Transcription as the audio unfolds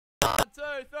2,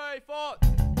 3, 4.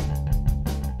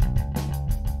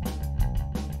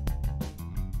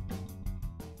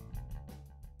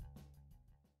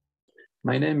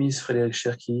 My name is Frédéric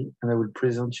Cherki, and I will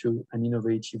present you an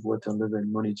innovative water level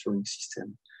monitoring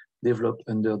system developed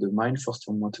under the Mine for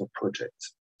Stormwater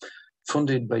project,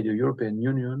 funded by the European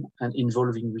Union and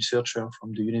involving researchers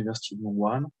from the University of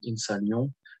Lyon in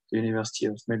Lyon, the University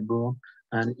of Melbourne,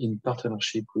 and in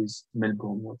partnership with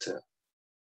Melbourne Water.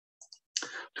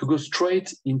 To go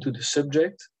straight into the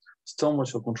subject,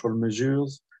 stormwater control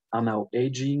measures are now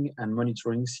aging, and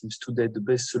monitoring seems today the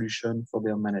best solution for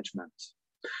their management.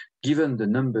 Given the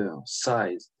number,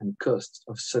 size, and cost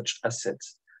of such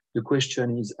assets, the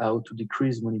question is how to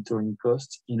decrease monitoring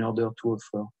costs in order to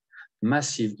offer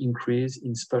massive increase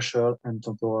in spatial and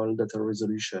temporal data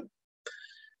resolution.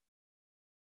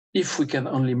 If we can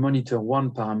only monitor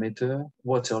one parameter,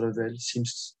 water level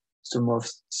seems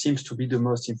to be the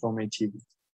most informative.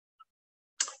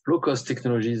 Low-cost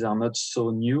technologies are not so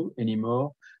new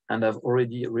anymore and have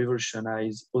already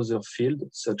revolutionized other fields,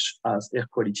 such as air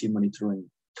quality monitoring.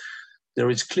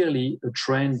 There is clearly a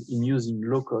trend in using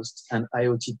low-cost and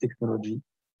IoT technology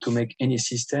to make any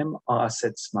system or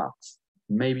asset smart.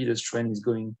 Maybe the trend is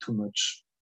going too much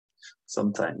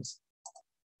sometimes.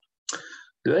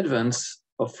 The advance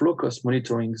of low-cost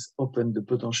monitoring opened the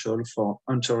potential for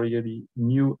entirely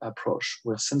new approach,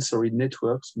 where sensory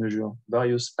networks measure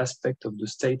various aspects of the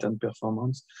state and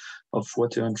performance of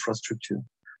water infrastructure.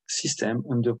 System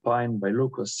underpinned by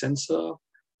low-cost sensor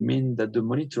mean that the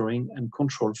monitoring and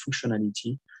control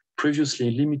functionality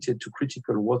previously limited to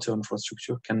critical water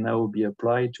infrastructure can now be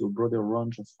applied to a broader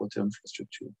range of water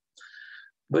infrastructure.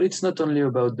 But it's not only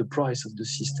about the price of the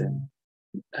system.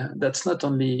 That's not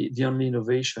only the only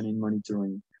innovation in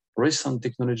monitoring. Recent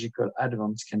technological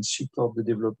advances can support the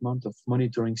development of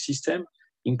monitoring systems,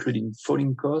 including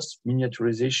falling costs,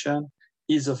 miniaturization,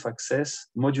 ease of access,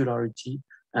 modularity,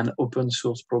 and open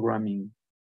source programming.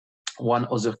 One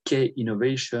other key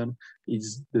innovation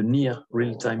is the near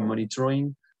real-time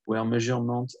monitoring, where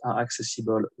measurements are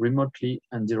accessible remotely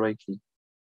and directly.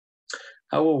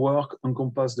 Our work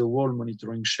encompasses the whole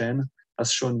monitoring chain,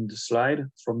 as shown in the slide,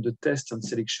 from the test and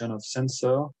selection of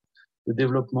sensors, the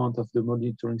development of the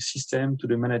monitoring system, to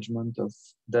the management of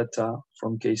data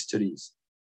from case studies.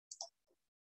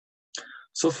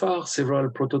 So far, several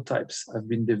prototypes have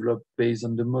been developed based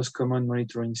on the most common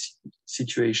monitoring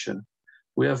situation.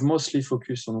 We have mostly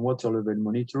focused on water level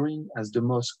monitoring as the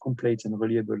most complete and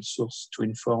reliable source to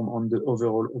inform on the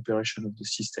overall operation of the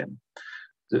system.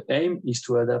 The aim is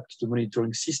to adapt the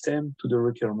monitoring system to the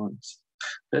requirements.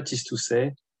 That is to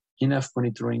say, enough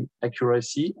monitoring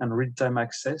accuracy and real-time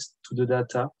access to the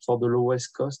data for the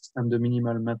lowest cost and the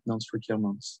minimal maintenance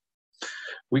requirements.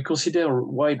 We consider a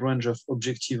wide range of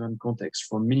objectives and contexts,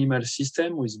 from minimal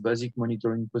system with basic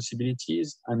monitoring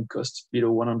possibilities and cost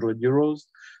below 100 euros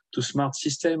to smart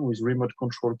system with remote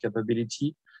control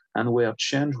capability and where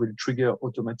change will trigger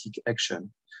automatic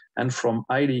action, and from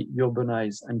highly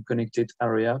urbanized and connected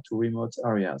area to remote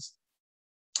areas.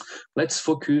 Let's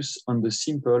focus on the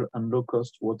simple and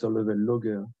low-cost water level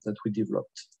logger that we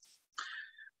developed.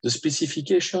 The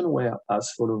specifications were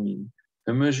as following: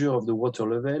 a measure of the water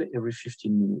level every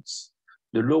 15 minutes.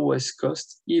 The lowest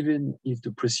cost, even if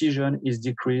the precision is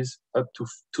decreased up to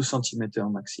 2 centimeters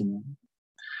maximum.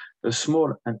 A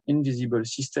small and invisible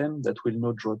system that will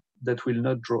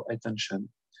not draw attention.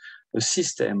 A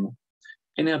system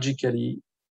energetically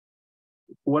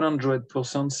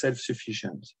 100%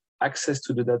 self-sufficient. Access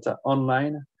to the data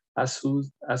online as soon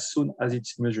as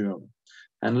it's measured.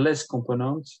 And less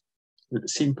components,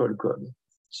 simple code.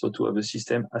 So to have a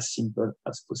system as simple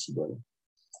as possible.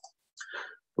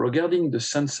 Regarding the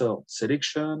sensor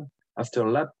selection, after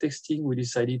lab testing, we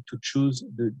decided to choose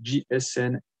the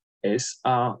GSN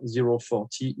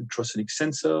SR040 ultrasonic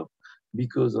sensor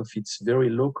because of its very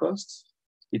low cost,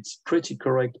 its pretty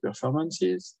correct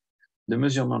performances, the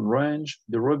measurement range,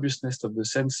 the robustness of the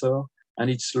sensor, and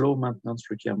its low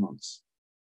maintenance requirements.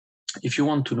 If you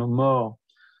want to know more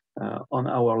on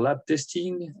our lab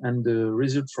testing and the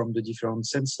result from the different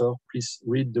sensors, please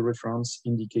read the reference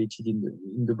indicated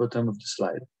in the bottom of the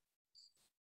slide.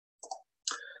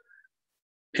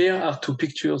 Here are 2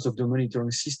 pictures of the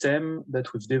monitoring system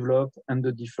that we've developed and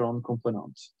the different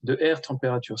components. The air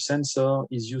temperature sensor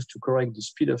is used to correct the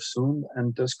speed of sound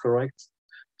and thus correct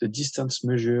the distance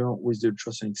measure with the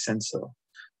ultrasonic sensor.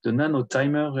 The nano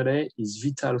timer relay is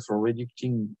vital for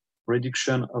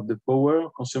reduction of the power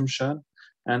consumption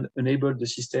and enable the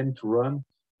system to run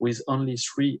with only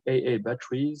 3 AA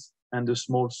batteries and a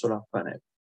small solar panel.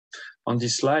 On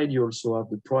this slide, you also have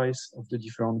the price of the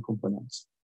different components.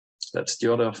 That's the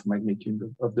order of magnitude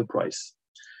of the price.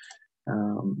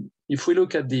 If we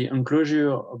look at the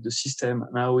enclosure of the system,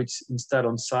 now it's installed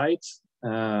on site.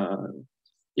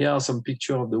 Here are some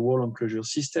pictures of the wall enclosure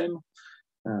system.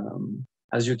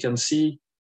 As you can see,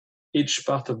 each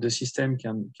part of the system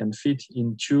can fit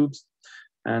in tubes.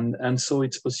 And so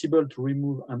it's possible to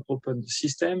remove and open the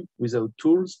system without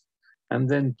tools and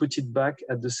then put it back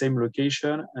at the same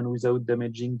location and without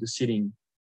damaging the ceiling.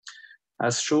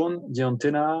 As shown, the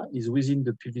antenna is within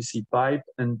the PVC pipe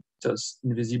and thus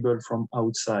invisible from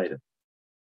outside.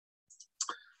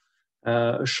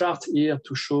 A chart here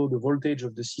to show the voltage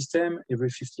of the system every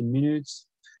 15 minutes.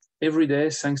 Every day,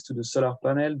 thanks to the solar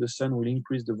panel, the sun will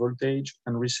increase the voltage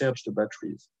and recharge the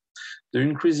batteries. The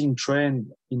increasing trend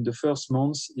in the first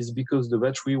months is because the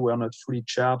batteries were not fully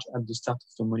charged at the start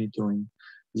of the monitoring.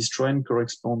 This trend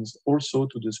corresponds also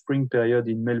to the spring period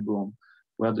in Melbourne,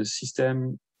 where this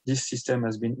system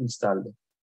has been installed.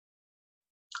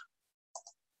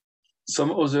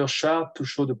 Some other charts to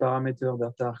show the parameters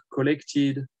that are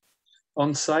collected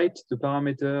on site. The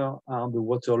parameters are the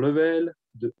water level,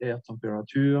 the air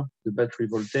temperature, the battery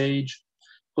voltage.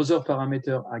 Other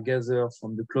parameters are gathered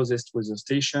from the closest weather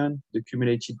station, the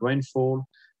cumulative rainfall,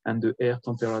 and the air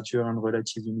temperature and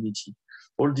relative humidity.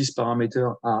 All these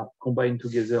parameters are combined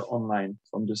together online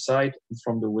from the site and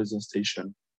from the weather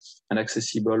station and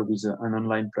accessible with an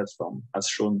online platform as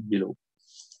shown below.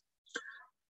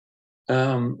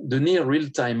 The near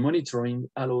real-time monitoring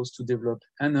allows to develop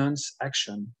enhanced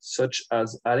action, such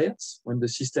as alerts when the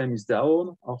system is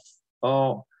down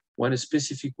or when a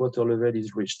specific water level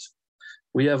is reached.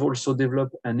 We have also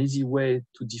developed an easy way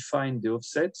to define the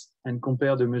offset and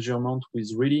compare the measurement with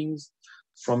readings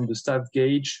from the staff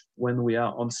gauge when we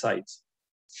are on site.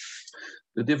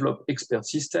 The developed expert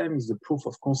system is the proof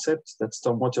of concept that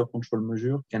stormwater control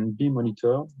measure can be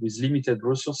monitored with limited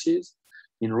resources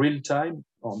in real time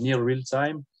or near real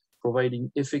time,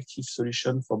 providing effective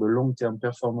solution for the long-term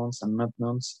performance and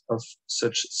maintenance of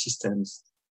such systems.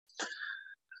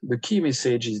 The key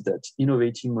message is that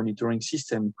innovating monitoring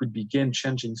system could be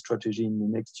game-changing strategy in the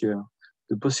next year.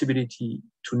 The possibility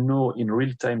to know in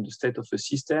real time the state of a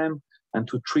system and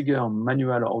to trigger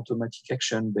manual or automatic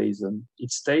action based on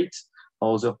its state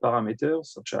or other parameters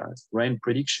such as rain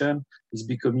prediction is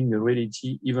becoming a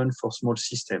reality even for small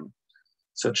systems,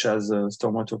 such as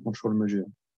stormwater control measure.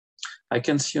 I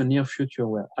can see a near future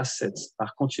where assets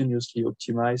are continuously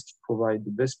optimized to provide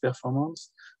the best performance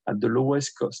at the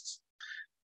lowest cost.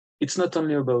 It's not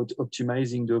only about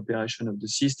optimizing the operation of the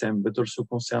system, but also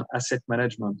concern asset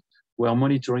management, where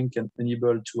monitoring can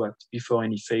enable to act before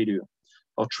any failure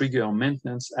or trigger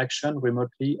maintenance action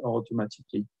remotely or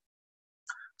automatically.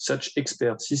 Such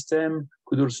expert system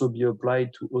could also be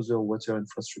applied to other water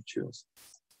infrastructures.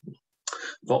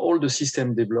 For all the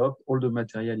system developed, all the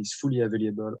material is fully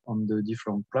available on the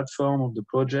different platforms of the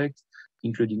project,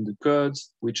 including the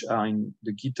codes, which are in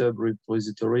the GitHub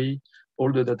repository.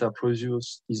 All the data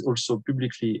produced is also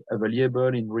publicly available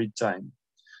in real time.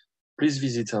 Please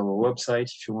visit our website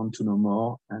if you want to know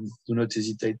more and do not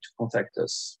hesitate to contact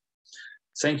us.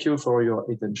 Thank you for your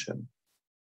attention.